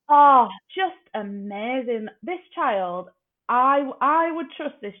Oh, just amazing. This child, I would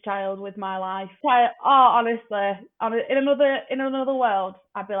trust this child with my life. Honestly, in another world,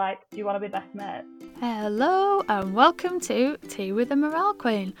 I'd be like, do you want to be best mate? Hello and welcome to Tea with the Morale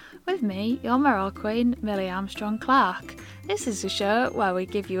Queen, with me, your Morale Queen, Millie Armstrong Clark. This is a show where we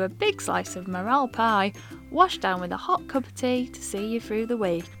give you a big slice of morale pie, washed down with a hot cup of tea to see you through the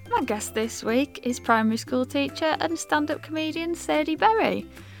week. My guest this week is primary school teacher and stand-up comedian Sadie Berry.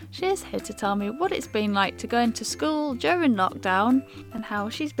 She is here to tell me what it's been like to go into school during lockdown and how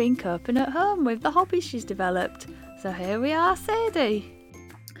she's been coping at home with the hobbies she's developed. So here we are, Sadie.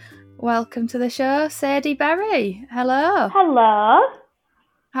 Welcome to the show, Sadie Berry. Hello. Hello.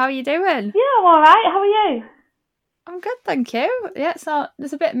 How are you doing? Yeah, I'm all right. How are you? I'm good, thank you. Yeah, it's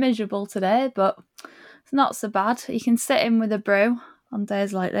a bit miserable today, but it's not so bad. You can sit in with a brew on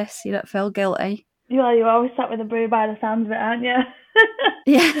days like this. You don't feel guilty. Well, you're always sat with a brew by the sounds of it, aren't you?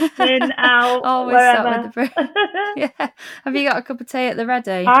 Yeah. In, out, always wherever. sat with the brew. Yeah. Have you got a cup of tea at the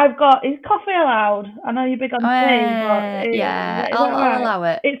ready? Is coffee allowed? I know you're big on tea, but yeah, is that right? I'll allow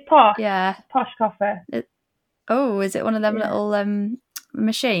it. It's posh. Yeah. Posh coffee. Is it one of them little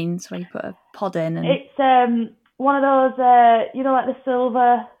machines where you put a pod in? And... It's one of those, like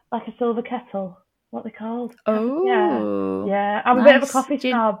a silver kettle. What they called? Oh, yeah. I'm nice. a bit of a coffee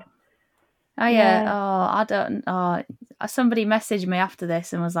snob. Oh yeah. Oh, I don't. Oh, somebody messaged me after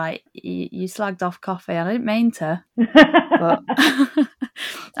this and was like, "You slagged off coffee." I didn't mean to, but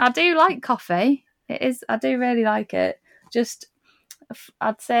I do like coffee. I do really like it. Just,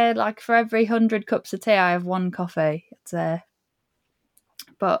 I'd say like for every 100 cups of tea, I have one coffee. I'd say,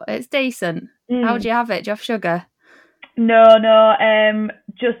 but it's decent. How do you have it? Do you have sugar? No.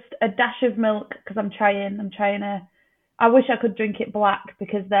 Just a dash of milk because I'm trying to. I wish I could drink it black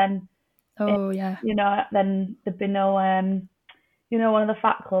because then. Then there'd be no, one of the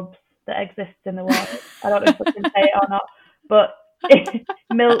fat clubs that exists in the world. I don't know if I can say it or not, but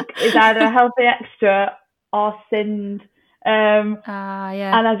milk is either a healthy extra or sinned. And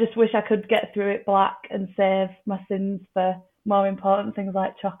I just wish I could get through it black and save my sins for more important things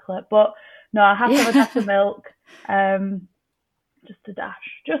like chocolate. But no, I have to have a dash of milk. Just a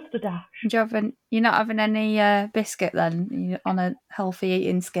dash. You're not having any biscuit then? You're on a healthy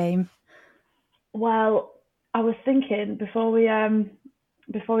eating scheme? Well, I was thinking before we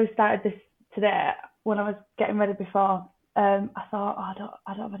started this today, when I was getting ready before, I thought, I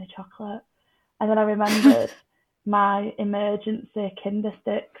don't have any chocolate, and then I remembered my emergency Kinder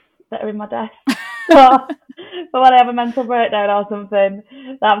sticks that are in my desk. So when I have a mental breakdown or something,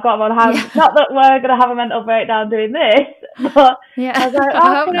 that I've got them on hand. Yeah. Not that we're going to have a mental breakdown doing this, but I was like,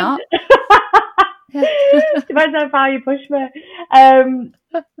 I hope not. Depends on how you push me.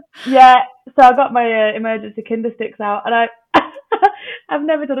 So I got my emergency Kinder sticks out, and I've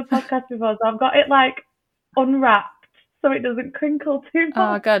never done a podcast before, so I've got it like unwrapped so it doesn't crinkle too much.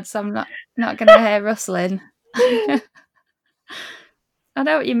 Oh god, so I'm not gonna hear rustling. I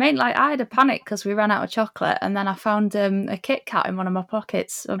know what you mean. Like, I had a panic because we ran out of chocolate, and then I found a Kit Kat in one of my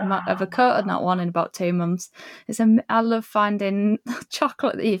pockets of a coated nut one in about 2 months. I love finding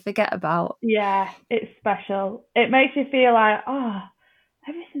chocolate that you forget about. Yeah, it's special. It makes you feel like,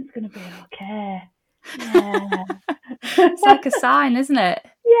 everything's gonna be okay. Yeah. It's like a sign, isn't it?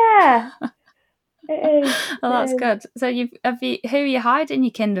 Yeah. It is. Well, that's good. So who are you hiding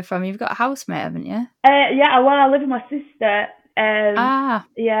your Kinder from? You've got a housemate, haven't you? I live with my sister.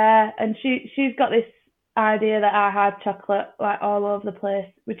 Yeah, and she's got this idea that I hide chocolate like all over the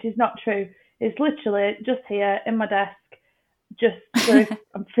place, which is not true. It's literally just here in my desk, just so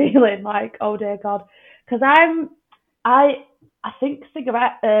I'm feeling like, oh dear God, because I think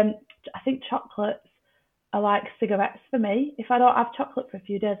I think chocolates are like cigarettes for me. If I don't have chocolate for a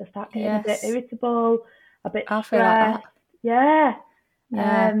few days, I start getting a bit irritable, a bit stressed. Feel like that. Yeah.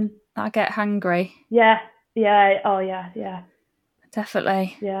 I get hungry. Yeah. Oh yeah.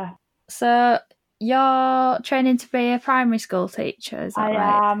 Definitely. Yeah. So you're training to be a primary school teacher, is that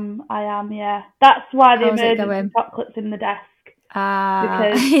right? I am, yeah. That's why the emergency chocolate's in the desk.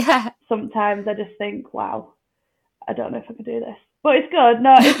 Because sometimes I just think, wow, I don't know if I could do this. But it's good.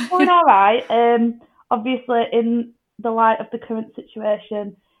 No, it's going all right. Obviously, in the light of the current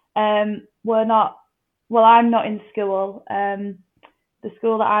situation, I'm not in school. The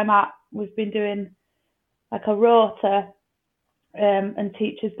school that I'm at, we've been doing like a rota, and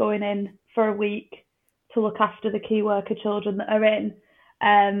teachers going in for a week to look after the key worker children that are in.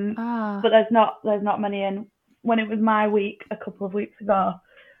 But there's not many in. When it was my week a couple of weeks ago,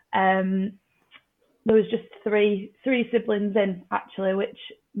 there was just three siblings in actually, which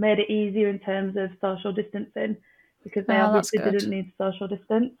made it easier in terms of social distancing. because they obviously didn't need social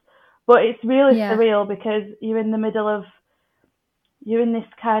distance. But it's really surreal because you're in this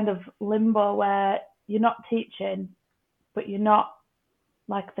kind of limbo where you're not teaching, but you're not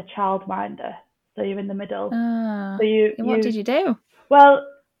like the childminder. So you're in the middle. So what did you do? Well,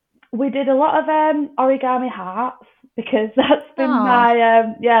 we did a lot of origami hearts because that's been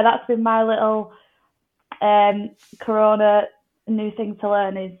my little Corona new thing to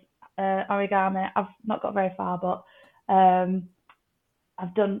learn is origami. I've not got very far, but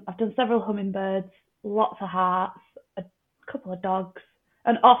I've done several hummingbirds, lots of hearts, a couple of dogs,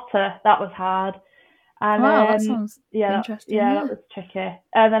 an otter. That was hard. And that sounds interesting. Yeah, that was tricky.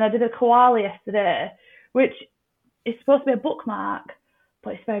 And then I did a koala yesterday, which is supposed to be a bookmark,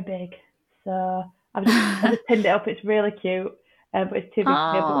 but it's very big. So I just pinned it up. It's really cute, but it's too big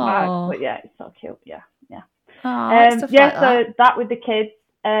to be a bookmark. But yeah, it's so cute. Yeah. So that with the kids.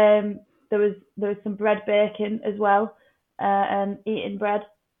 There was some bread baking as well, and eating bread.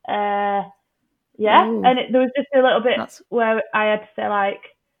 And there was just a little bit where I had to say, like,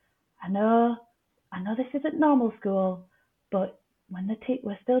 I know this isn't normal school, but when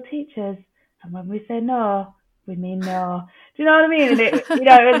we're still teachers, and when we say no, we mean no. Do you know what I mean? And it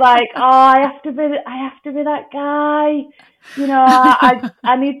was like, I have to be that guy.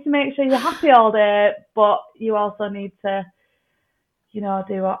 I need to make sure you're happy all day, but you also need to,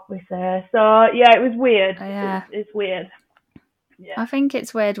 do what we say. So yeah, it was weird. It's weird. Yeah. I think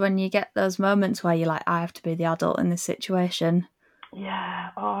it's weird when you get those moments where you're like, I have to be the adult in this situation. Yeah.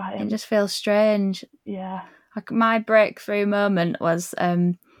 It just feels strange. Yeah. Like my breakthrough moment was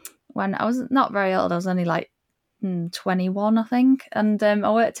when I was not very old. I was only like 21, I think, and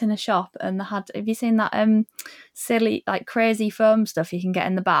I worked in a shop, and they had. Have you seen that silly, like, crazy foam stuff you can get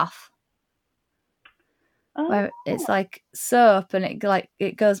in the bath? Where it's like soap, and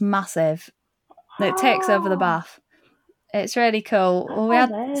it goes massive. It takes over the bath. It's really cool. Well, we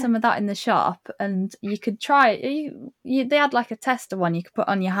had some of that in the shop, and you could try it. They had like a tester one you could put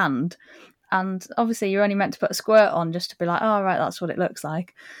on your hand, and obviously you're only meant to put a squirt on just to be like, oh, right, that's what it looks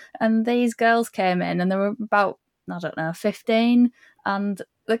like. And these girls came in, and they were about, I don't know, 15, and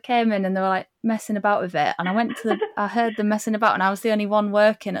they came in and they were like messing about with it. And I heard them messing about, and I was the only one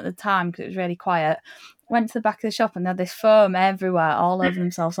working at the time because it was really quiet. Went to the back of the shop, and they had this foam everywhere, all over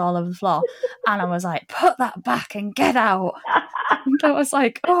themselves, all over the floor. And I was like, put that back and get out. And I was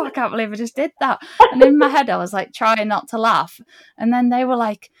like, oh, I can't believe I just did that. And in my head, I was like trying not to laugh. And then they were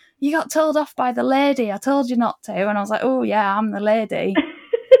like, you got told off by the lady. I told you not to. And I was like, oh, yeah, I'm the lady.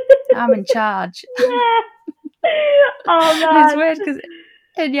 I'm in charge. Yeah. Oh, man. It's weird because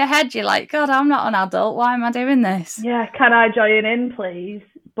in your head, you're like, God, I'm not an adult. Why am I doing this? Yeah, can I join in, please?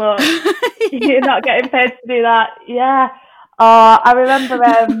 But you're not getting paid to do that. Yeah. I remember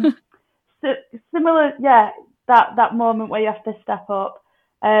similar, that moment where you have to step up.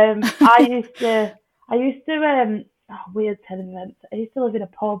 I used to weird turn of events. I used to live in a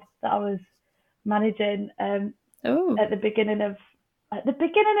pub that I was managing at the beginning of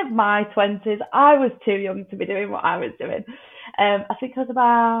my 20s. I was too young to be doing what I was doing. I think I was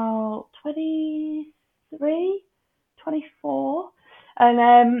about 23, 24. And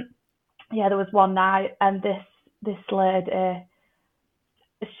there was one night, and this lady,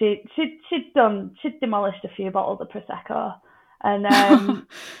 she'd demolished a few bottles of Prosecco, and I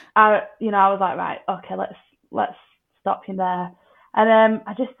was like, right, okay, let's stop you there. And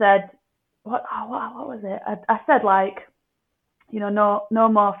I just said, what was it? I said, like, no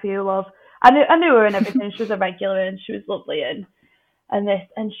more for you, love. I knew her and everything. She was a regular, and she was lovely, and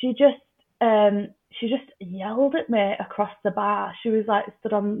she just yelled at me across the bar. She was like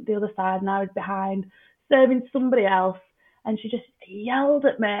stood on the other side, and I was behind serving somebody else, and she just yelled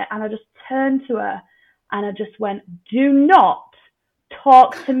at me, and I just turned to her and I just went, do not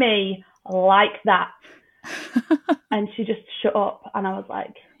talk to me like that. And she just shut up, and I was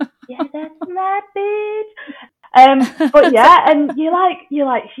like, yeah, that's right, bitch. But yeah, and you're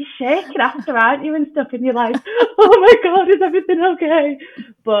like she's shaking after, aren't you, and stuff, and you're like, oh my God, is everything okay?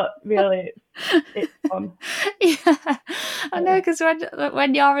 But really, it's fun. Yeah, I know, because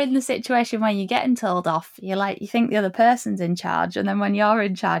when you're in the situation where you're getting told off, you think the other person's in charge, and then when you're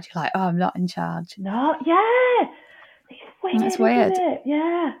in charge, you're like, oh, I'm not in charge. No, yeah. It's weird. Isn't it?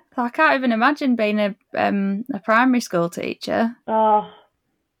 Yeah. I can't even imagine being a primary school teacher.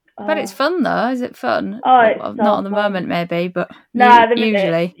 But it's fun though. Is it fun? It's not at the moment, maybe, but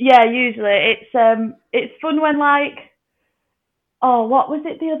usually. Yeah, usually it's fun when, like, what was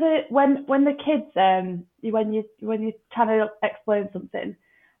it the other when the kids when you're trying to explain something,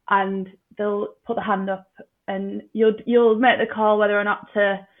 and they'll put the hand up, and you'll make the call whether or not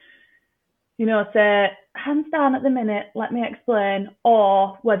to say, hands down at the minute, let me explain,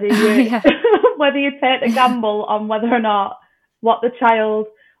 or whether you whether you take the gamble on whether or not what the child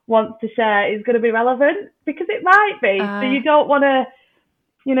wants to share is going to be relevant, because it might be. So you don't want to,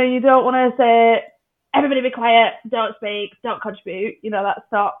 you don't want to say, everybody be quiet, don't speak, don't contribute.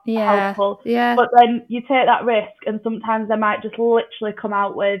 That's not helpful. Yeah. But then you take that risk, and sometimes they might just literally come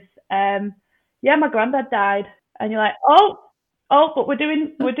out with, my granddad died, and you're like, oh, but we're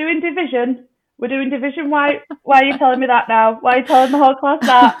doing division. We're doing division. Why are you telling me that now? Why are you telling the whole class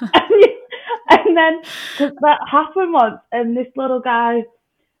that? And then, because that happened once, and this little guy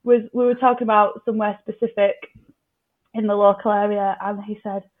we were talking about somewhere specific in the local area, and he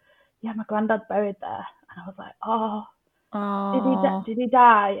said, yeah, my granddad's buried there. And I was like, oh, did he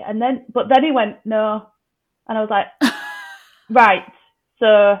die? But then he went, no. And I was like, right,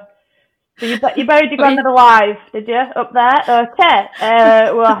 so you buried your granddad alive, did you, up there? Okay,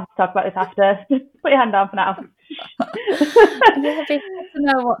 we'll have to talk about this after. Just put your hand down for now. Yeah, but you have to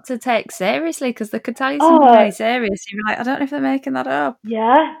know what to take seriously, because they could tell you something really serious. You're like, I don't know if they're making that up.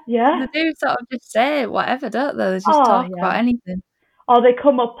 Yeah. They do sort of just say whatever, don't they? They just talk about anything. Or they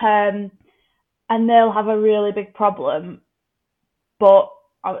come up and they'll have a really big problem, but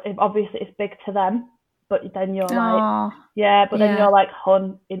obviously it's big to them. But then you're like, then you're like,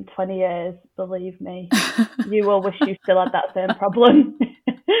 hon, in 20 years, believe me, you will wish you still had that same problem.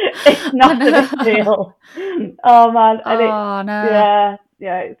 It's not a big deal. Oh, man. And no.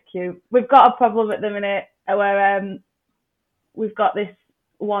 Yeah, it's cute. We've got a problem at the minute where we've got this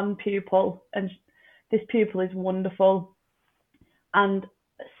one pupil, and this pupil is wonderful. And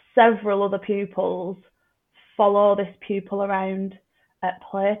several other pupils follow this pupil around at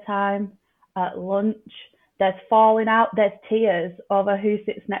playtime, at lunch. There's falling out, there's tears over who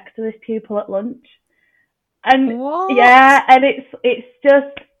sits next to this pupil at lunch. And what? And it's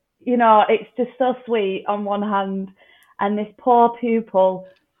just, it's just so sweet on one hand, and this poor pupil,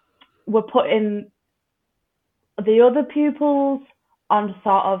 we're putting the other pupils on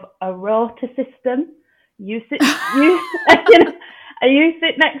sort of a rota system. You sit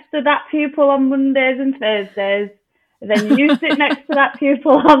next to that pupil on Mondays and Thursdays, and then you sit next to that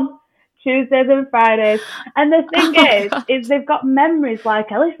pupil on Tuesdays and Fridays. And the thing is they've got memories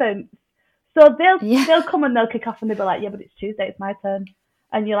like elephants. So they'll come and they'll kick off, and they'll be like, yeah, but it's Tuesday, it's my turn.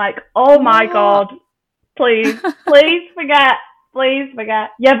 And you're like, oh my God, please forget.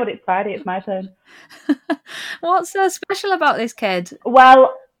 Yeah, but it's Friday, it's my turn. What's so special about this kid?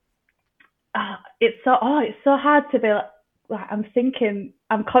 Well, it's so hard to be like, I'm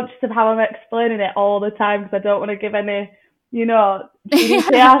conscious of how I'm explaining it all the time, because I don't want to give any,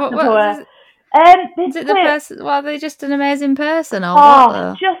 GDPR support. Is it the person? Well, they're just an amazing person, or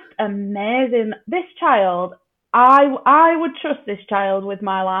what? Just amazing. This child, I would trust this child with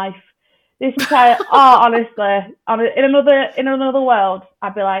my life. This child, honestly, in another world,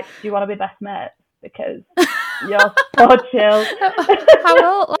 I'd be like, do you want to be best mates? Because you're so chill.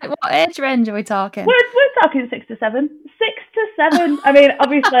 How old? Like, what age range are we talking? We're talking 6 to 7. 6 to 7. I mean,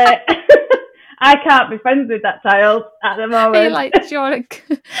 obviously, I can't be friends with that child at the moment. Are you like, do you want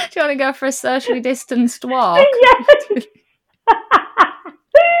to go for a socially distanced walk? Yes.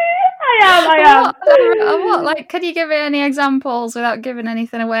 I am. What? Like, can you give me any examples without giving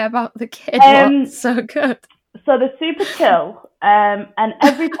anything away about the kid? What's so good? So they're super chill, and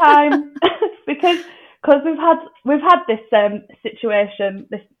every time, because we've had this situation,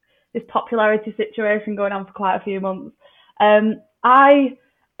 this popularity situation going on for quite a few months.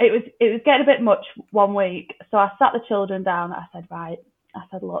 It was getting a bit much one week, so I sat the children down. I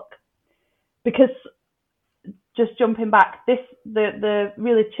said, look, because just jumping back, the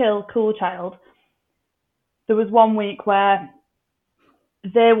really chill, cool child, there was one week where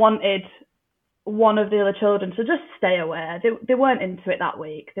they wanted one of the other children to just stay away. They weren't into it that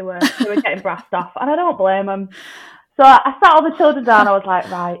week. They were getting brassed off, and I don't blame them. So I sat all the children down. I was like,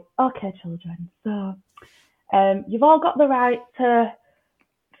 right, okay, children. So you've all got the right to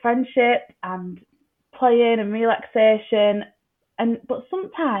friendship and playing and relaxation, but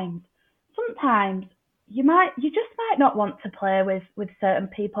sometimes you just might not want to play with certain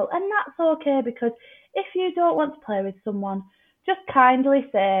people, and that's okay, because if you don't want to play with someone, just kindly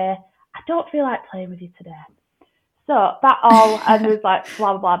say, I don't feel like playing with you today. So that all, and there was like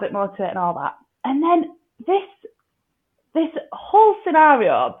blah, blah, blah, a bit more to it and all that. And then this whole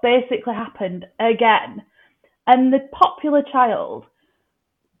scenario basically happened again. And the popular child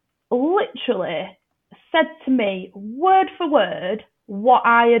literally said to me, word for word, what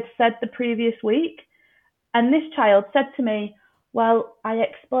I had said the previous week. And this child said to me, well, I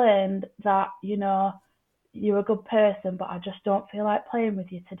explained that, you're a good person, but I just don't feel like playing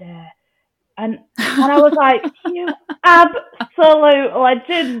with you today. And I was like, you absolute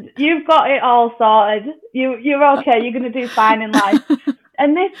legend. You've got it all sorted. You're okay. You're going to do fine in life.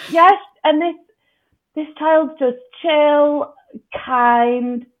 And this child's just chill,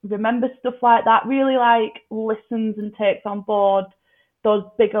 kind, remembers stuff like that, really like listens and takes on board those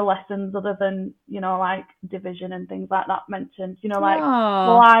bigger lessons other than, like division and things like that mentioned, like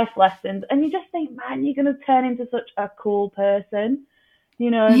life lessons. And you just think, man, you're going to turn into such a cool person,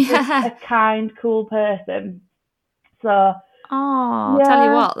 just a kind, cool person. So, I'll tell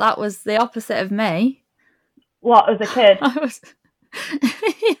you what, that was the opposite of me. What, as a kid?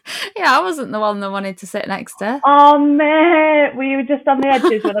 I wasn't the one that wanted to sit next to her. Oh, mate, were you just on the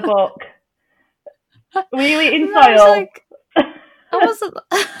edges with a book? Were you eating soil? I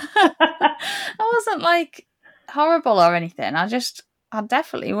wasn't like horrible or anything. I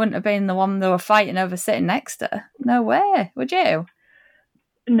definitely wouldn't have been the one they were fighting over sitting next to her. No way. Would you?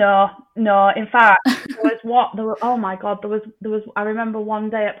 No. In fact, oh my God, there was. I remember one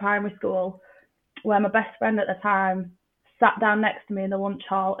day at primary school where my best friend at the time sat down next to me in the lunch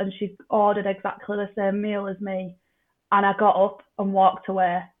hall, and she ordered exactly the same meal as me, and I got up and walked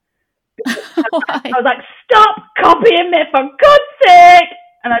away. I was like, stop copying me, for God's sake!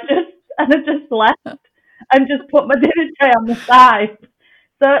 And I just left and just put my dinner tray on the side.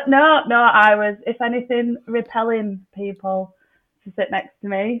 So no, I was, if anything, repelling people to sit next to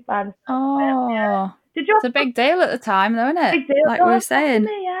me. Yeah. It's a big deal at the time, though, isn't it? Big deal. Like we were saying.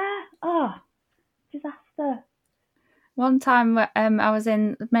 Yeah. Oh, disaster. One time, I was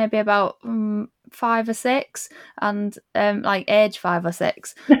in maybe about 5 or 6, and like age 5 or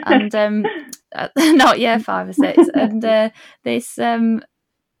 6, and not year 5 or 6, and this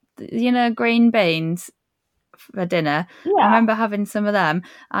green beans for dinner. I remember having some of them,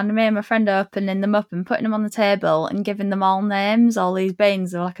 and me and my friend opening them up and putting them on the table and giving them all names. All these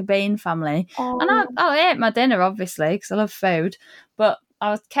beans are like a bean family, and I ate my dinner obviously because I love food, but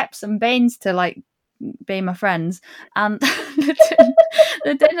I kept some beans to like be my friends, and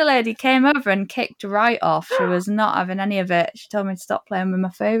the dinner lady came over and kicked right off. She was not having any of it. She told me to stop playing with my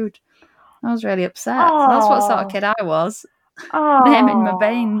food. I was really upset. So that's what sort of kid I was. Naming my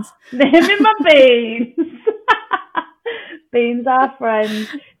beans. Beans are friends.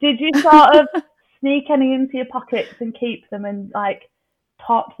 Did you sort of sneak any into your pockets and keep them and like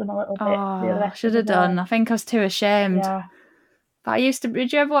top them a little bit? I should have done. I think I was too ashamed. Yeah. But I used to.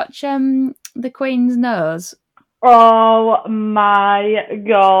 Did you ever watch The Queen's Nose? Oh my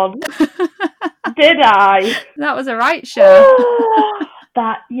God! Did I? That was a right show.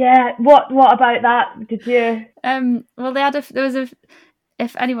 What about that? Did you? Well,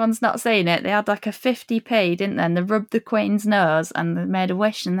 if anyone's not seen it, they had like a 50p, didn't they? And they rubbed the Queen's nose and they made a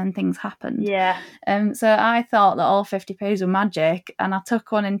wish, and then things happened. Yeah. So I thought that all 50p's were magic, and I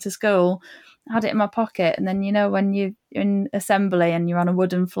took one into school, had it in my pocket, and then when you're in assembly and you're on a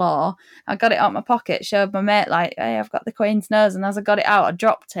wooden floor, I got it out of my pocket, showed my mate like, hey, I've got the Queen's nose, and as I got it out, I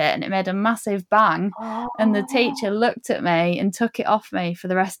dropped it and it made a massive bang. And the teacher looked at me and took it off me for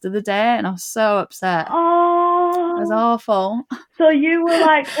the rest of the day, and I was so upset. It was awful. So you were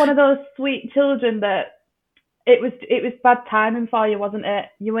like one of those sweet children that it was bad timing for you, wasn't it?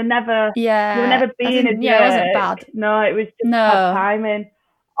 You were never being a jerk. Yeah, it wasn't bad. No, it was just bad timing.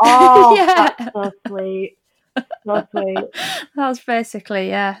 Oh, that's so sweet. So sweet. That was basically,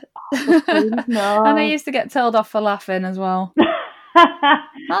 yeah. No. And I used to get told off for laughing as well.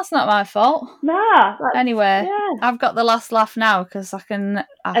 That's not my fault. Nah. Anyway, I've got the last laugh now because I can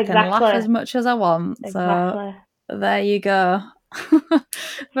laugh as much as I want. Exactly. So there you go.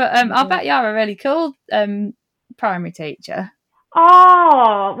 But I bet you're a really cool primary teacher.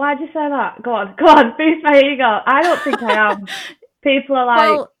 Oh, why'd you say that? Go on, boost my ego. I don't think I am. People are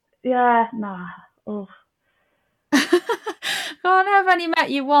like, nah. Oh. Go on, I've only met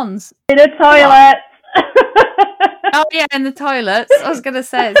you once. In a toilet. Oh yeah, in the toilets. I was going to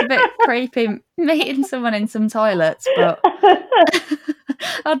say, it's a bit creepy meeting someone in some toilets, but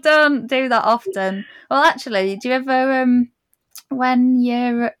I don't do that often. Well, actually, do you ever, when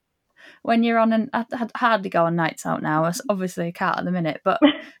you're on I hardly go on nights out now. I obviously can't at the minute, but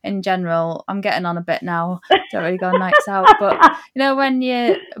in general, I'm getting on a bit now. Don't really go on nights out. But when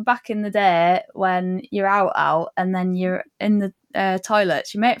you're back in the day, when you're out, and then you're in the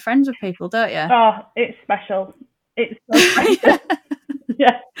toilets, you make friends with people, don't you? Oh, it's special. It's so special.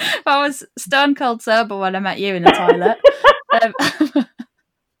 Yeah. I was stone cold sober when I met you in the toilet.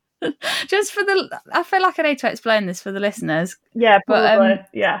 Just for I feel like I need to explain this for the listeners. Yeah, probably.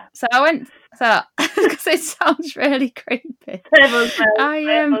 Yeah. So I went. Because it sounds really creepy.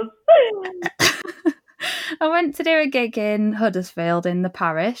 I went to do a gig in Huddersfield in the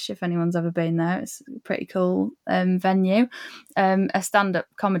parish, if anyone's ever been there. It's a pretty cool venue, a stand-up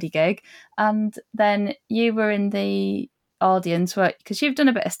comedy gig. And then you were in the audience, because you've done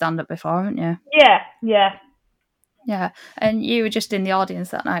a bit of stand-up before, haven't you? Yeah. Yeah, and you were just in the audience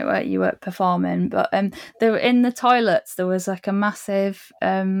that night where you were performing, but there were in the toilets there was like a massive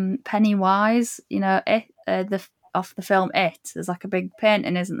Pennywise, off the film It. There's like a big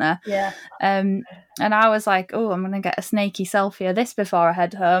painting, isn't there? Yeah. And I was like, oh, I'm gonna get a snaky selfie of this before I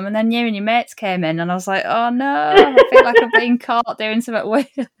head home. And then you and your mates came in, and I was like, oh no, I feel like I've been caught doing something weird.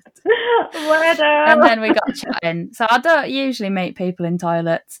 Weirdo. And then we got chatting. So I don't usually meet people in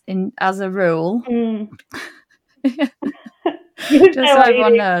toilets, as a rule. Just so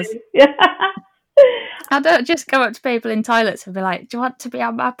everyone knows. Yeah. I don't just go up to people in toilets and be like, do you want to be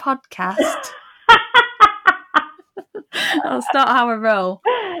on my podcast? That's not how I roll.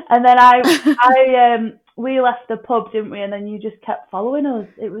 And then we left the pub, didn't we? And then you just kept following us.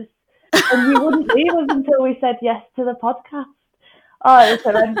 And you wouldn't leave us until we said yes to the podcast. Oh, it was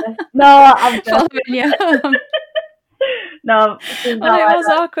horrendous. No, I'm following you. No, it was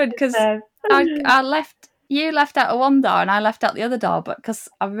awkward because I left. You left out of one door and I left out the other door, but because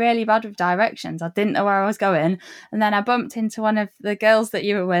I'm really bad with directions, I didn't know where I was going. And then I bumped into one of the girls that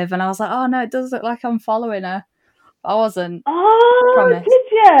you were with, and I was like, "Oh no, it does look like I'm following her." I wasn't. Oh, promise. Did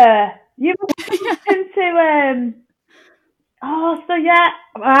you? You bumped into Oh, so yeah,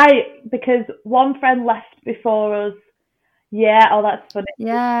 right. Because one friend left before us. Yeah. Oh, that's funny.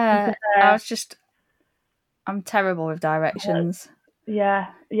 Yeah, I'm terrible with directions. Yeah.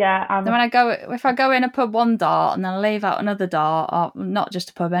 Then if I go in a pub one door and then I leave out another door, or not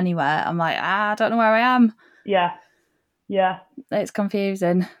just a pub, anywhere, I'm like, I don't know where I am. Yeah. It's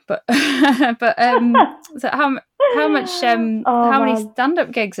confusing, but so how many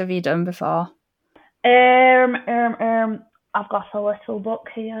stand-up gigs have you done before? I've got a little book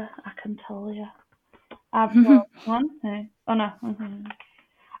here. I can tell you. I've got one. Oh no.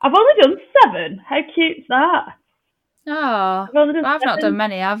 I've only done 7. How cute's that? Oh, I've not done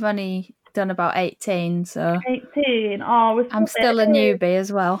many. I've only done about 18, so 18. Oh, I'm still a newbie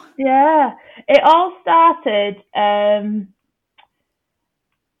as well. Yeah, it all started.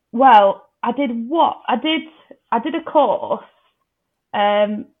 Well, I did a course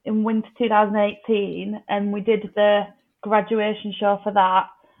in winter 2018, and we did the graduation show for that,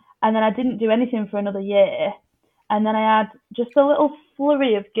 and then I didn't do anything for another year, and then I had just a little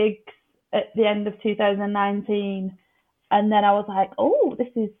flurry of gigs at the end of 2019. And then I was like, oh, this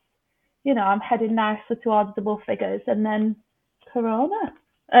is, I'm heading nicely towards double figures. And then Corona.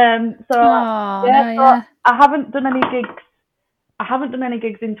 I haven't done any gigs. I haven't done any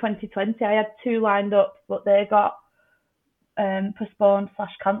gigs in 2020. I had 2 lined up, but they got postponed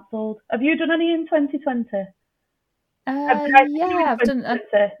 / cancelled. Have you done any in 2020? I've done. Do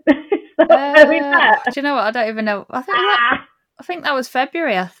you know what? I don't even know. I think that was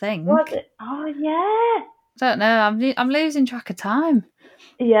February. I think. Was it? Oh yeah. I don't know. I'm losing track of time.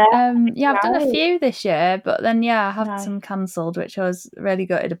 Yeah. I've done a few this year, but then I had some cancelled, which I was really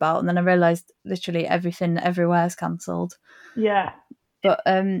gutted about. And then I realised literally everything everywhere's cancelled. Yeah. But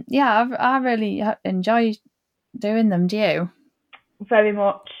I really enjoy doing them. Do you? Very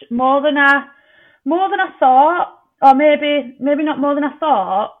much. More than I thought, or maybe not more than I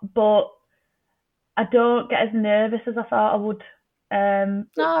thought, but I don't get as nervous as I thought I would.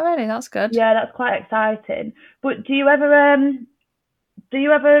 Oh, really? That's good. Yeah, that's quite exciting. But do you ever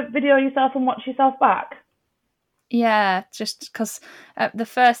video yourself and watch yourself back? Yeah, just because at the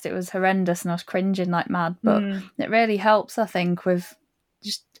first it was horrendous and I was cringing like mad, but it really helps, I think, with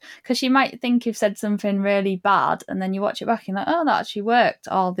just because you might think you've said something really bad and then you watch it back and you're like, oh, that actually worked,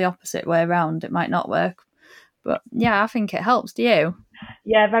 or the opposite way around, it might not work. But I think it helps. Do you?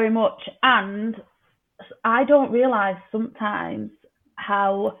 Yeah, very much. And I don't realise sometimes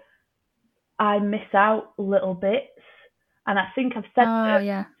how I miss out little bits, and I think I've said that.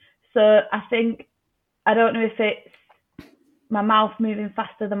 Yeah. So I don't know if it's my mouth moving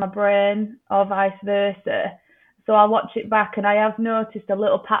faster than my brain or vice versa. So I watch it back and I have noticed a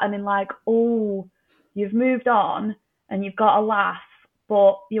little pattern in like, oh, you've moved on and you've got a laugh,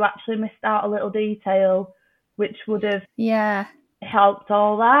 but you actually missed out a little detail which would have helped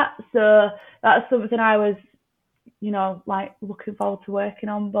all that. So that's something I was like looking forward to working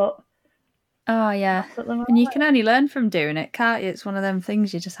on, but and you can only learn from doing it, can't you? It's one of them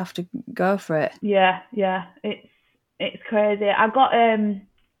things, you just have to go for it. Yeah, it's crazy. I got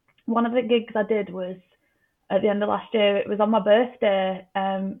one of the gigs I did was at the end of last year. It was on my birthday.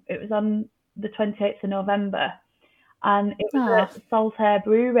 It was on the 28th of November, and it was at Saltaire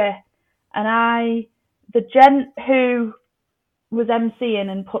Brewery, and I the gent who was emceeing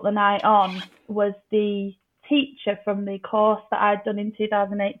and put the night on was the teacher from the course that I'd done in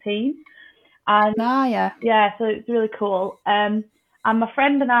 2018. And so it's really cool. And my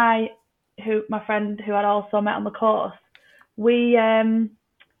friend and I, who I'd also met on the course, we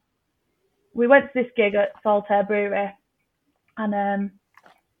went to this gig at Saltaire Brewery, and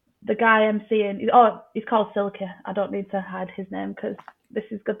the guy emceeing, he's called Silky. I don't need to hide his name because this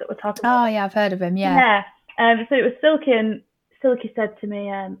is good that we're talking about. Oh yeah, I've heard of him. Yeah. So it was Silky, and Silky said to me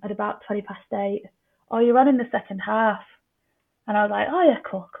at about 8:20, "Oh, you're on in the second half," and I was like, "Oh yeah,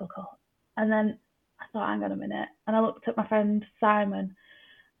 cool." And then I thought, hang on a minute, and I looked at my friend Simon.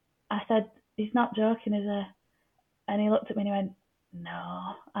 I said, "He's not joking, is he?" And he looked at me and he went,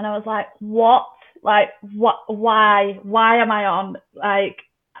 "No." And I was like, "What? Like, what? Why? Why am I on? Like,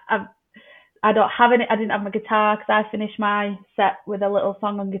 I don't have any. I didn't have my guitar because I finished my set with a little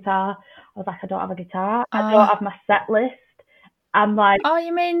song on guitar. I was like, I don't have a guitar. I don't have my set list." I'm like, oh,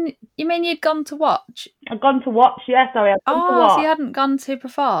 you mean you'd gone to watch? I'd gone to watch. Yeah, sorry. I'd gone to watch. So you hadn't gone to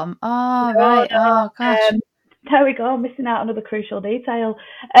perform? Oh, no, right. No. Oh, gosh. There we go. Missing out on another crucial detail.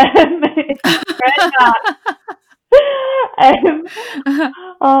 It's great that.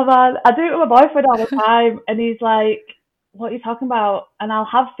 Oh man, I do it with my boyfriend all the time, and he's like, "What are you talking about?" And I'll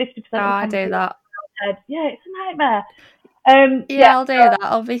have 50%. I do that. Yeah, it's a nightmare. I'll do that.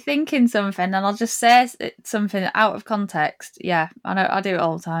 I'll be thinking something and I'll just say something out of context. Yeah, I know. I do it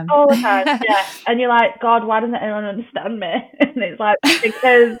all the time. All the time, yeah. And you're like, God, why doesn't anyone understand me? And it's like,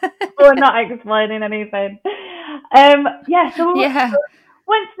 because we're not explaining anything. So we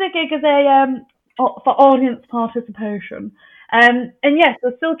went to the gig as for audience participation. So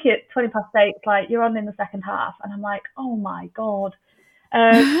Silky at 8:20, it's like, you're on in the second half. And I'm like, oh my God.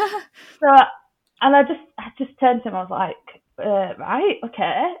 And I just turned to him. I was like, right,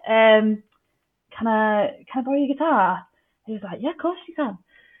 okay. Can I borrow your guitar? He was like, yeah, of course you can.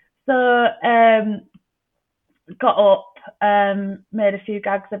 So got up, made a few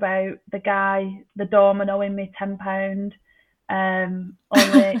gags about the doorman owing me £10.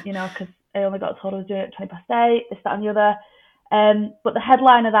 Only, because I only got told I was doing it at 8:20, this, that, and the other. But the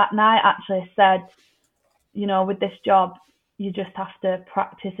headliner that night actually said, with this job, you just have to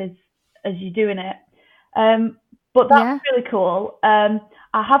practice as you're doing it. But that's really cool. I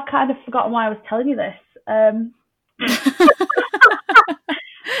have kind of forgotten why I was telling you this. No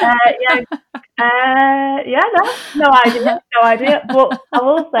idea. But I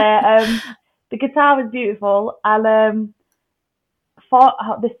will say, the guitar was beautiful, and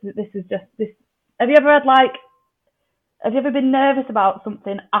this is just this. Have you ever been nervous about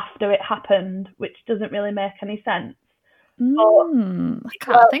something after it happened, which doesn't really make any sense? I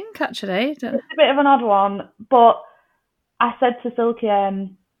can't think, actually. It's a bit of an odd one, but I said to Silky, I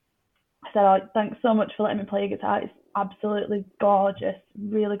said, "Oh, thanks so much for letting me play your guitar. It's absolutely gorgeous,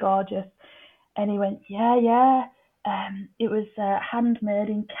 really gorgeous." And he went, yeah. It was handmade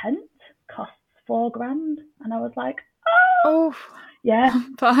in Kent, costs $4,000. And I was like, oh. Yeah.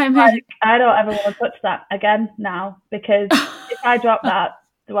 Like, I don't ever want to touch that again now, because if I drop that,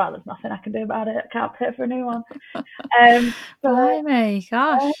 well, there's nothing I can do about it. I can't pay for a new one. Blimey,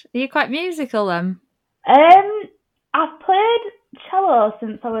 gosh. Are you quite musical then? I've played cello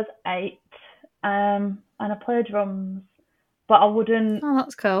since I was 8, and I play drums, but I wouldn't. Oh,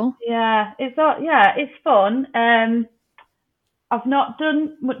 that's cool. Yeah, it's fun. I've not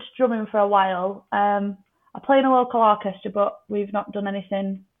done much drumming for a while. I play in a local orchestra, but we've not done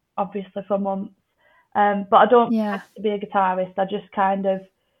anything, obviously, for months. But I don't want to be a guitarist. I just kind of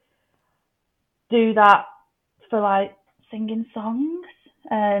do that for like singing songs.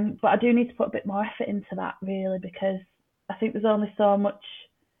 But I do need to put a bit more effort into that, really, because I think there's only so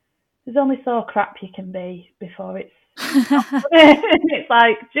crap you can be before it's it's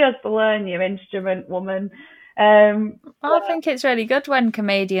like, just learn your instrument, woman. I think it's really good when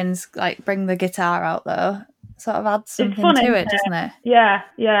comedians like bring the guitar out, though. Sort of adds something to it, doesn't it? Yeah.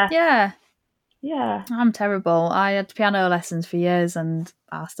 I'm terrible. I had piano lessons for years and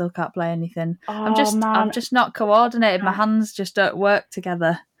I still can't play anything. I'm just not coordinated. My hands just don't work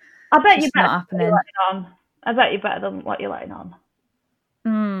together. I bet you're better than what you're letting on. I bet you're better than what you're letting on.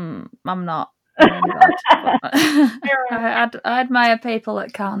 I'm not. I admire people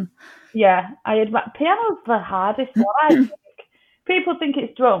that can. Yeah, I admire. Piano's the hardest one, I think. People think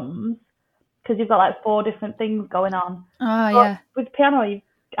it's drums because you've got like 4 different things going on. But with piano, you've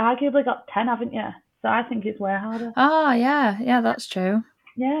arguably got 10, haven't you? So I think it's way harder. Oh yeah, that's true.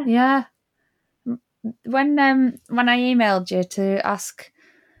 Yeah. When I emailed you to ask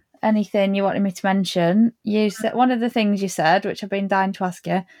anything you wanted me to mention, you said one of the things you said, which I've been dying to ask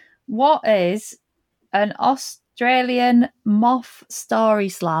you, what is an Australian Moth Story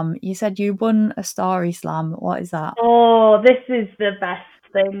Slam. You said you won a Story Slam. What is that? Oh, this is the best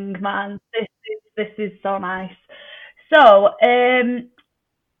thing, man. This is so nice. So, in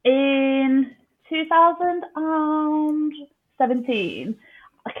 2017,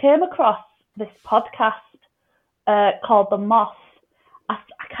 I came across this podcast called The Moth. I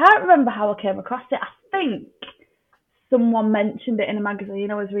can't remember how I came across it. I think someone mentioned it in a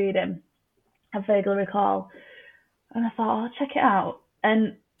magazine I was reading. I vaguely recall. And I thought, I'll check it out.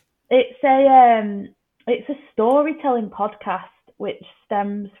 And it's a storytelling podcast which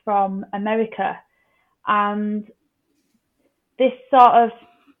stems from America. And this sort of,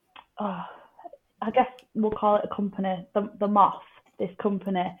 I guess we'll call it a company, the Moth, this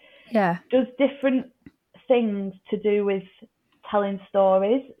company, does different things to do with telling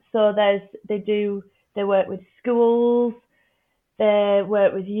stories. So they work with schools, they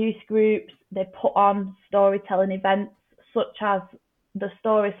work with youth groups, they put on storytelling events such as the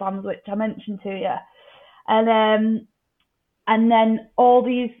Story Slams, which I mentioned to you. And then all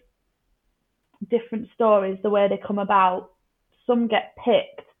these different stories, the way they come about, some get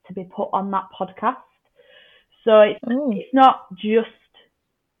picked to be put on that podcast. So it's not just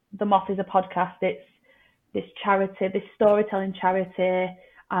The Moth is a podcast, it's this charity, this storytelling charity,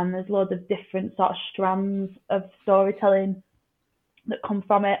 and there's loads of different sort of strands of storytelling that come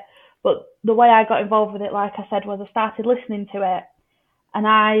from it. But the way I got involved with it, like I said, was I started listening to it, and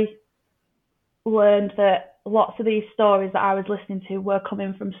I learned that lots of these stories that I was listening to were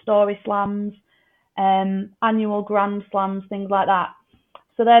coming from Story Slams, annual Grand Slams, things like that.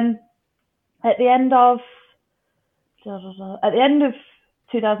 So then at the end of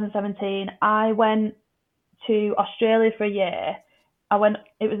 2017, I went to Australia for a year.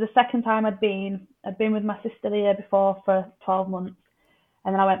 It was the second time I'd been with my sister the year before for 12 months.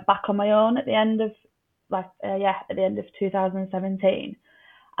 And then I went back on my own at the end of 2017.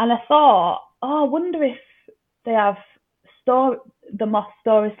 And I thought, I wonder if they have the Moth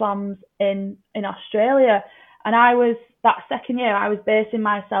Story Slams in Australia. And that second year, I was basing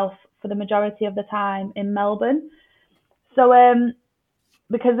myself for the majority of the time in Melbourne. So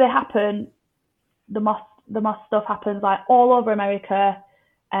because they happen, the Moth stuff happens like all over America.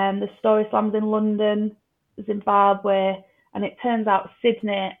 The Story Slams in London, Zimbabwe, and it turns out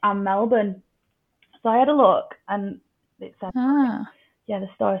Sydney and Melbourne. So I had a look, and it said, the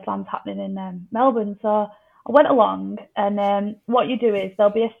Story Slam's happening in Melbourne. So I went along, and what you do is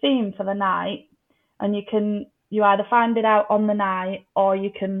there'll be a theme for the night, and you either find it out on the night, or you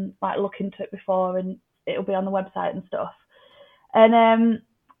can like look into it before, and it'll be on the website and stuff. And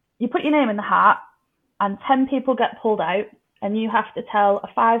you put your name in the hat, and 10 people get pulled out, and you have to tell a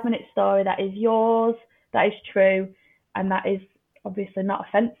 5-minute story that is yours, that is true, and that is obviously not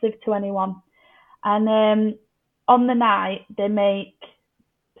offensive to anyone. And on the night, they make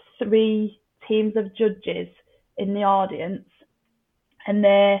 3 teams of judges in the audience, and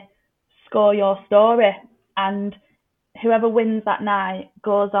they score your story. And whoever wins that night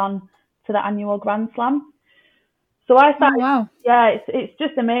goes on to the annual Grand Slam. So I thought, it's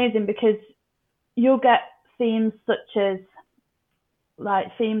just amazing, because you'll get themes such as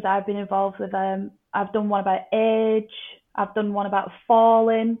like themes I've been involved with. I've done one about age. I've done one about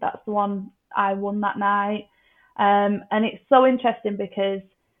falling. That's the one I won that night. And it's so interesting because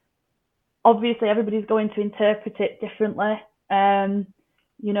obviously everybody's going to interpret it differently.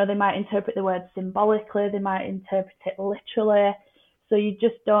 They might interpret the word symbolically. They might interpret it literally. So you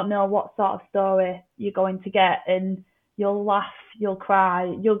just don't know what sort of story you're going to get. And you'll laugh, you'll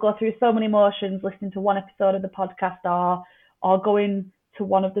cry, you'll go through so many emotions listening to one episode of the podcast or going to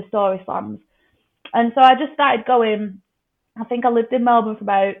one of the Story Slams. And so I just started going. I think I lived in Melbourne for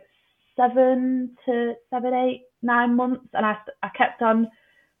about 7, 8, 9 months, and I kept on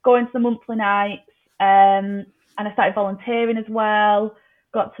going to the monthly nights, and I started volunteering as well,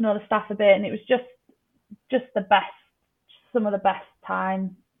 got to know the staff a bit, and it was just the best, some of the best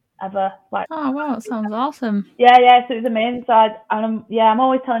time ever. Like, oh wow, it sounds awesome. Yeah, so it was amazing. So I'm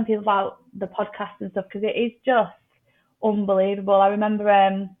always telling people about the podcast and stuff, because it is just unbelievable. I remember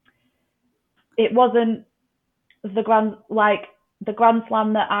it wasn't the Grand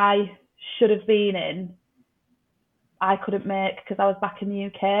Slam that I should have been in, I couldn't make because I was back in the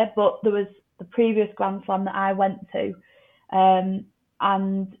UK, but there was the previous Grand Slam that I went to, and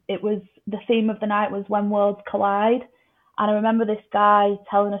it was, the theme of the night was When Worlds Collide. And I remember this guy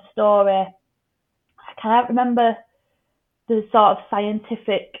telling a story. I can't remember the sort of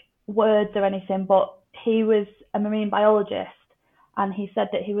scientific words or anything, but he was a marine biologist, and he said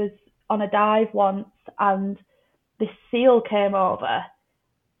that he was on a dive once, and this seal came over,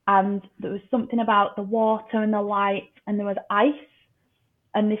 and there was something about the water and the light, and there was ice,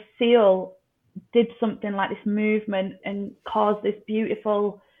 and this seal did something like this movement and caused this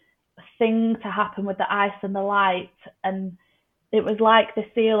beautiful thing to happen with the ice and the light. And it was like the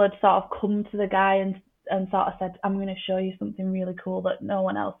seal had sort of come to the guy and sort of said, I'm going to show you something really cool that no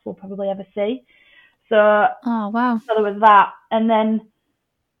one else will probably ever see. So, oh, wow. So there was that. And then,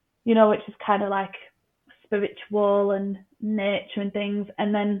 you know, which is kind of like spiritual and nature and things.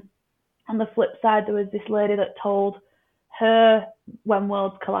 And then on the flip side, there was this lady that told her When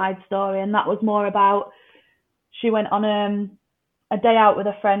Worlds Collide story, and that was more about, she went on a day out with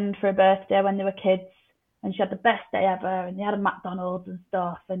a friend for a birthday when they were kids, and she had the best day ever, and they had a McDonald's and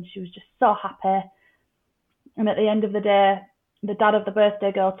stuff, and she was just so happy. And at the end of the day, the dad of the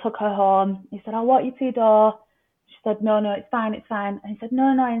birthday girl took her home. He said, I'll walk you to your door. She said, no, it's fine. And he said,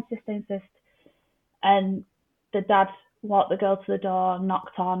 no, I insist. And the dad walked the girl to the door,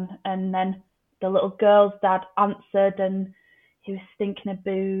 knocked on, and then the little girl's dad answered, and he was stinking of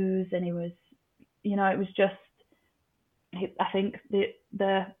booze, and he was, you know, it was just, I think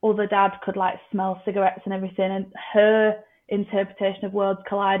the other dad could like smell cigarettes and everything, and her interpretation of Worlds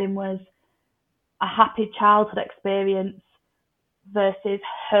Colliding was a happy childhood experience versus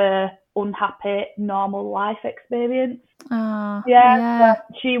her unhappy normal life experience. Yeah. So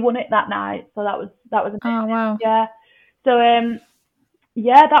she won it that night, so that was amazing. Oh, wow. Yeah. So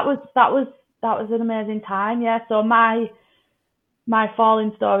that was an amazing time. Yeah. So my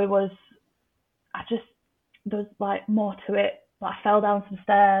falling story was, there was like more to it. But I fell down some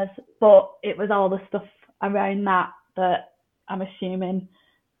stairs, but it was all the stuff around that I'm assuming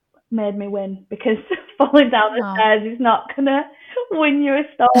made me win, because falling down the stairs is not gonna win you a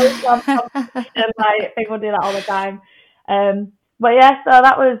story competition. Like, people do that all the time. But yeah, so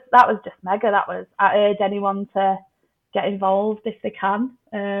that was just mega. I urge anyone to get involved if they can.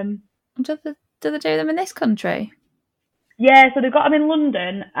 Do they do them in this country? Yeah, so they've got them in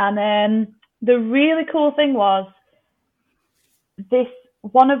London, and the really cool thing was,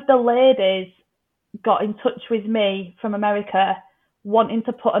 one of the ladies got in touch with me from America, wanting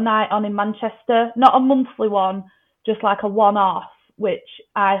to put a night on in Manchester, not a monthly one, just like a one-off, which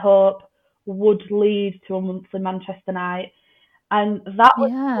I hope would lead to a monthly Manchester night. And that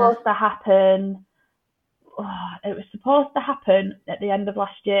was supposed to happen. It was supposed to happen at the end of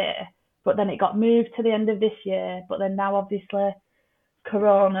last year, but then it got moved to the end of this year. But then now, obviously,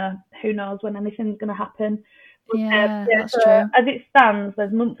 Corona, who knows when anything's going to happen. But, that's true. As it stands,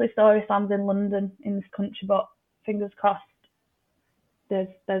 there's monthly story slams in London in this country, but fingers crossed, there's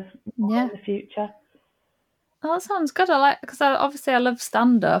more in the future. Oh, that sounds good. Because obviously I love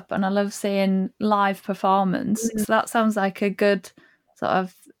stand-up and I love seeing live performance. So that sounds like a good sort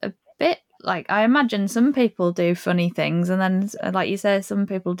of a bit, like, I imagine some people do funny things, and then, like you say, some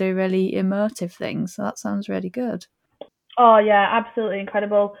people do really emotive things. So that sounds really good. Oh yeah, absolutely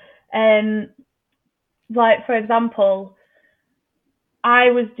incredible. Like, for example,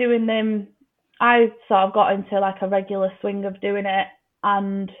 I was doing them, I sort of got into like a regular swing of doing it,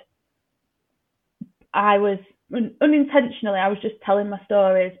 and I was unintentionally, I was just telling my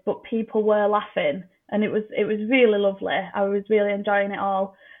stories, but people were laughing, and it was really lovely. I was really enjoying it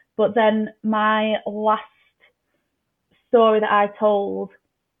all. But then my last story that I told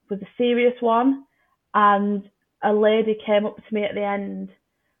was a serious one, and a lady came up to me at the end,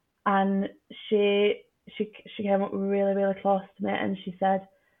 and she came up really, really close to me, and she said,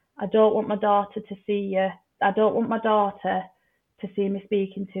 I don't want my daughter to see you. I don't want my daughter to see me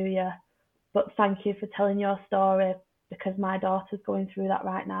speaking to you, but thank you for telling your story, because my daughter's going through that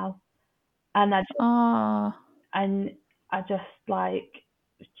right now. And I just like,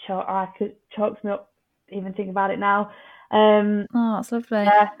 chokes me up even thinking about it now. That's lovely.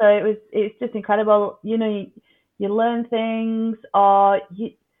 Yeah, so it's just incredible. You know, you learn things, or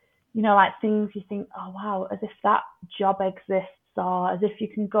you know, like things you think, oh wow, as if that job exists, or as if you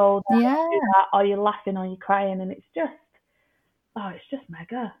can go there and do that, or you're laughing or you're crying, and it's just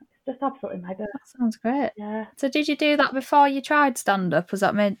mega. It's just absolutely mega. That sounds great. Yeah. So did you do that before you tried stand-up? Was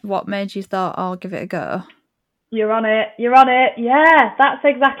that what made you thought, I'll give it a go? You're on it. Yeah, that's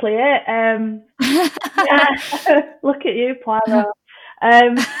exactly it. Yeah. Look at you, Poirot.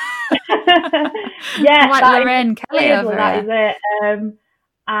 Yeah, like Lorraine Kelly over that is it.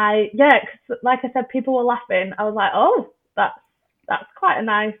 Cause like I said, people were laughing. I was like, oh, that's quite a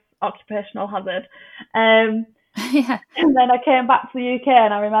nice occupational hazard. Yeah. And then I came back to the UK,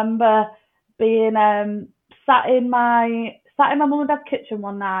 and I remember being sat in my mum and dad's kitchen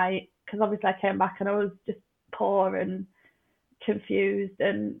one night, because obviously I came back and I was just poor and confused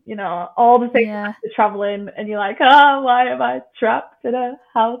and, you know, all the things after traveling, and you're like, oh, why am I trapped in a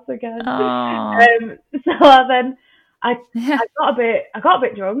house again? So then I got a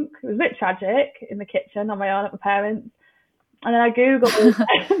bit drunk. It was a bit tragic in the kitchen on my own at my parents. And then I Googled,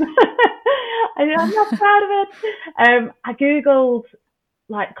 I'm not proud of it. I Googled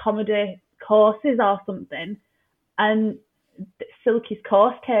like comedy courses or something, and Silky's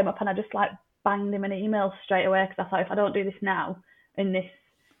course came up, and I just like banged him an email straight away, because I thought, if I don't do this now in this,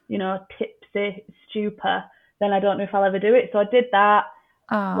 you know, tipsy stupor, then I don't know if I'll ever do it. So I did that,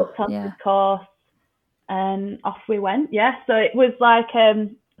 looked on his course, and off we went. Yeah, so it was like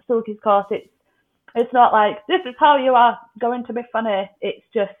Silky's course. It's not like, this is how you are going to be funny. It's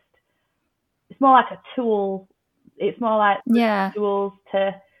more like a tool. It's more like tools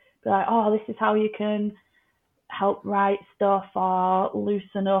to be like, oh, this is how you can help write stuff or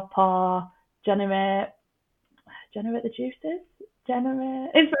loosen up or generate the juices,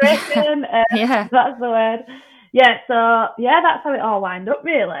 generate inspiration. That's the word. Yeah, so that's how it all wound up,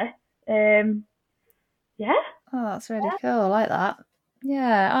 really. Oh, that's really cool. I like that.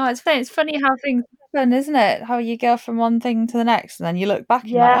 Yeah. Oh, it's funny how things happen, isn't it? How you go from one thing to the next, and then you look back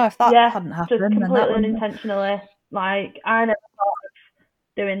and you're like, oh, if that hadn't happened, just completely unintentionally. Like, I never thought of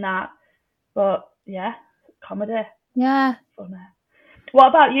doing that, but comedy. Yeah. Funny. What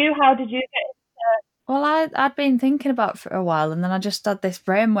about you? How did you get into? Well, I'd been thinking about it for a while, and then I just had this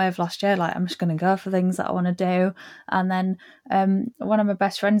brainwave last year, like, I'm just going to go for things that I want to do. And then one of my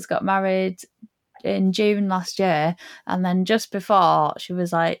best friends got married in June last year, and then just before, she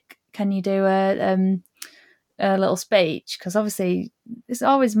was like, can you do a little speech? Because obviously it's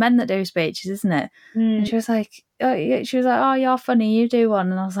always men that do speeches, isn't it? And she was like, oh, you're funny, you do one.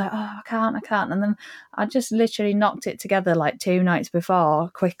 And I was like, oh, I can't. And then I just literally knocked it together like 2 nights before,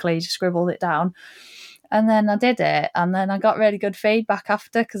 quickly just scribbled it down. And then I did it, and then I got really good feedback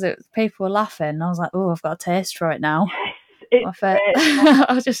after, because people were laughing. I was like, oh, I've got a taste for it now. It's I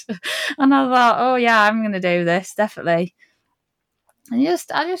thought, oh yeah, I'm going to do this, definitely. And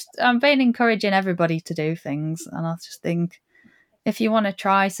I'm being encouraging everybody to do things, and I just think, if you want to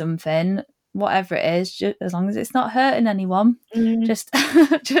try something, whatever it is, just, as long as it's not hurting anyone, just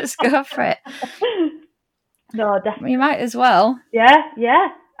go for it. No, definitely. You might as well. Yeah,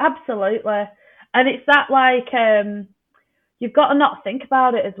 absolutely. And it's that, like, you've got to not think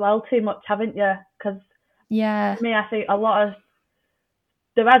about it as well too much, haven't you? Because for me, I think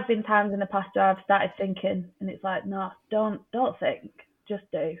there has been times in the past where I've started thinking, and it's like, no, don't think, just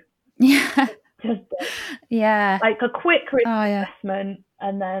do. Yeah. Just do. Yeah. Like a quick assessment,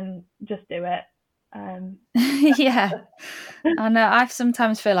 and then just do it. Yeah. I know. I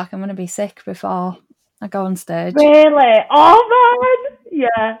sometimes feel like I'm going to be sick before I go on stage. Really? Oh, man.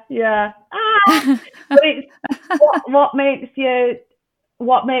 Yeah. But it's what makes you,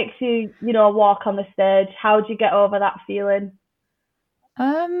 you know, walk on the stage? How do you get over that feeling?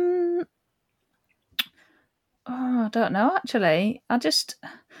 I don't know, actually. I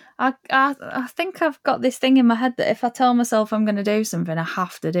think I've got this thing in my head that if I tell myself I'm going to do something, I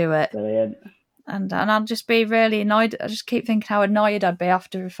have to do it. Brilliant. And I'd just be really annoyed. I just keep thinking how annoyed I'd be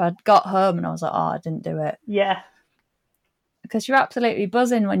after if I'd got home and I was like, oh, I didn't do it. Yeah. Because you're absolutely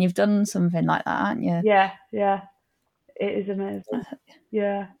buzzing when you've done something like that, aren't you? Yeah. It is amazing.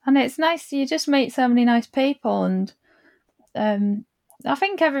 Yeah. And it's nice. You just meet so many nice people, and I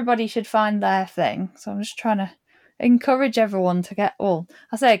think everybody should find their thing. So I'm just trying to encourage everyone to get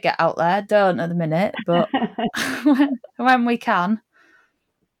out there. Don't at the minute, but when we can.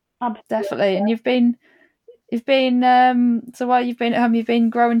 Absolutely. Definitely. And you've been so while you've been at home, you've been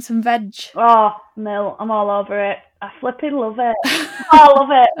growing some veg. Oh, Mill, I'm all over it. I flipping love it. I love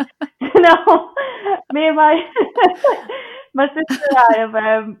it. No, me and my sister and I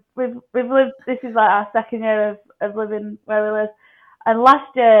have we've lived. This is like our second year of living where we live. And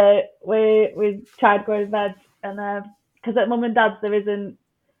last year we tried growing veg, and because at mum and dad's there isn't.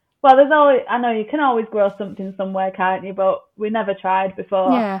 Well, there's always. I know you can always grow something somewhere, can't you? But we never tried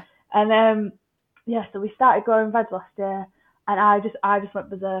before. Yeah. And so we started growing veg last year, and I just went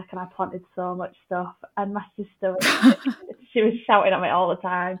berserk, and I planted so much stuff. And my sister she was shouting at me all the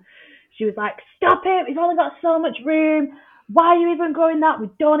time. She was like, "Stop it! We've only got so much room. Why are you even growing that? We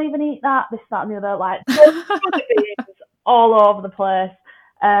don't even eat that. This, that, and the other." Like, all over the place.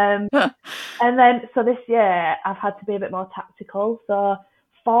 And then, so this year I've had to be a bit more tactical. So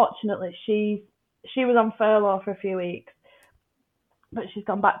fortunately she was on furlough for a few weeks, but she's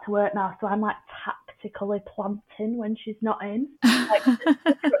gone back to work now. So I'm like tactically planting when she's not in, like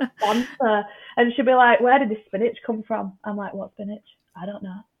sponsor. And she'll be like, "Where did this spinach come from?" I'm like, "What spinach? I don't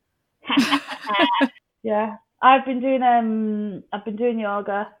know." Yeah, I've been doing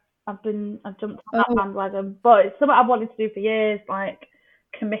yoga. I've jumped on that bandwagon, but it's something I've wanted to do for years, like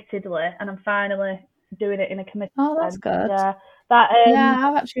committedly, and I'm finally doing it in a committed. Oh, that's good. Yeah,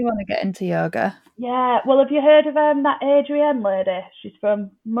 I actually want to get into yoga. Yeah, well, have you heard of that Adrienne lady? She's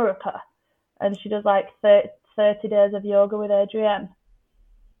from Morocco, and she does like 30 days of yoga with Adrienne.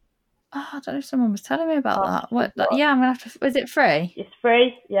 Oh, I don't know if someone was telling me about that. What? Yeah, I'm gonna have to. Is it free? It's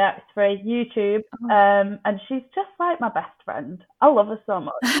free. Yeah, it's free. YouTube. And she's just like my best friend. I love her so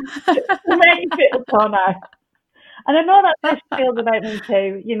much. She makes me feel so nice. And I know that's how she feels about me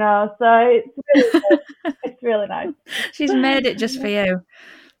too. You know, so it's really good. It's really nice. She's made it just for you.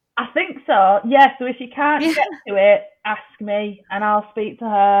 I think so. Yeah. So if you can't get to it, ask me, and I'll speak to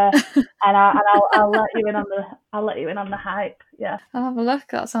her, and I'll let you in on the hype. Yeah. I'll have a look.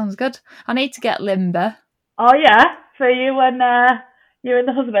 That sounds good. I need to get limber. Oh yeah, for you and you and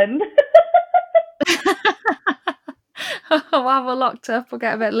the husband. I'll have her locked up. We'll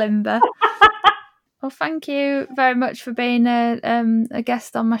get a bit limber. Well, thank you very much for being a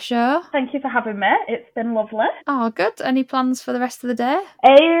guest on my show. Thank you for having me. It's been lovely. Oh, good. Any plans for the rest of the day?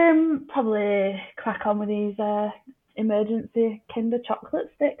 Probably crack on with these emergency Kinder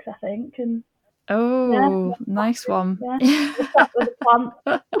chocolate sticks, I think. And nice one. Yeah. With the plant.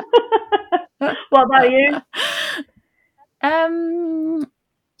 What about you?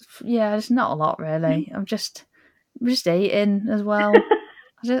 Yeah, it's not a lot really. I'm just eating as well.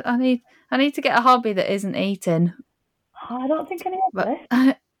 I need to get a hobby that isn't eating. I don't think any of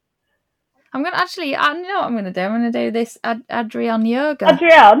this. I'm gonna actually. I know what I'm gonna do. I'm gonna do this Adrienne yoga.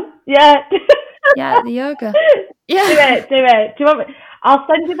 Adrienne, yeah. Yeah, the yoga. Yeah. Do it. Do you want me? I'll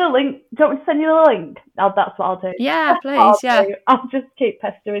send you the link. Do you want me to send you the link? That's what I'll do. Yeah, please. Yeah. I'll just keep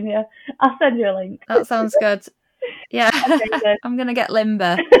pestering you. I'll send you a link. That sounds good. Yeah. I'm gonna get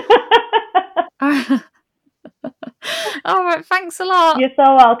limber. All right, thanks a lot. You're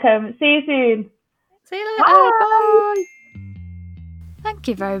so welcome. See you soon. See you later. Bye. Thank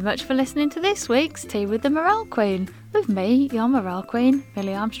you very much for listening to this week's Tea with the Morale Queen with me, your Morale Queen,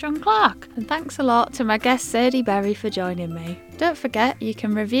 Millie Armstrong Clark. And thanks a lot to my guest Sadie Berry for joining me. Don't forget you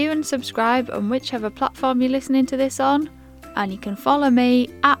can review and subscribe on whichever platform you're listening to this on, and you can follow me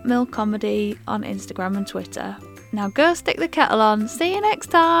at MilComedy on Instagram and Twitter. Now go stick the kettle on. See you next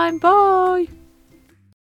time. Bye.